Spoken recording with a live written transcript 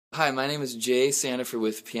Hi, my name is Jay Sandifer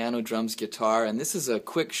with Piano Drums Guitar, and this is a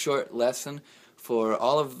quick short lesson for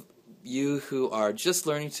all of you who are just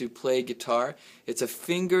learning to play guitar. It's a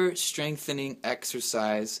finger strengthening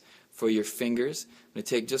exercise for your fingers. I'm going to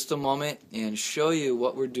take just a moment and show you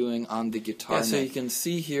what we're doing on the guitar neck. So you can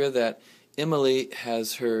see here that Emily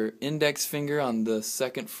has her index finger on the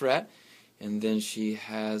 2nd fret, and then she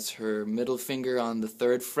has her middle finger on the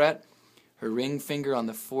 3rd fret, her ring finger on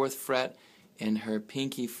the 4th fret, and her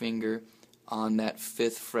pinky finger on that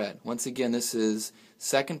 5th fret. Once again, this is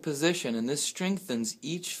 2nd position, and this strengthens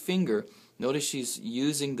each finger. Notice she's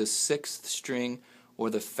using the 6th string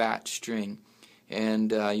or the fat string,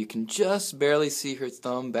 and you can just barely see her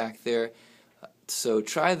thumb back there. So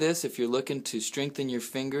try this if you're looking to strengthen your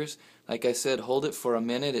fingers. Like I said, hold it for a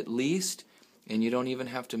minute at least, and you don't even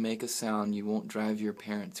have to make a sound. You won't drive your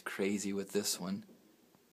parents crazy with this one.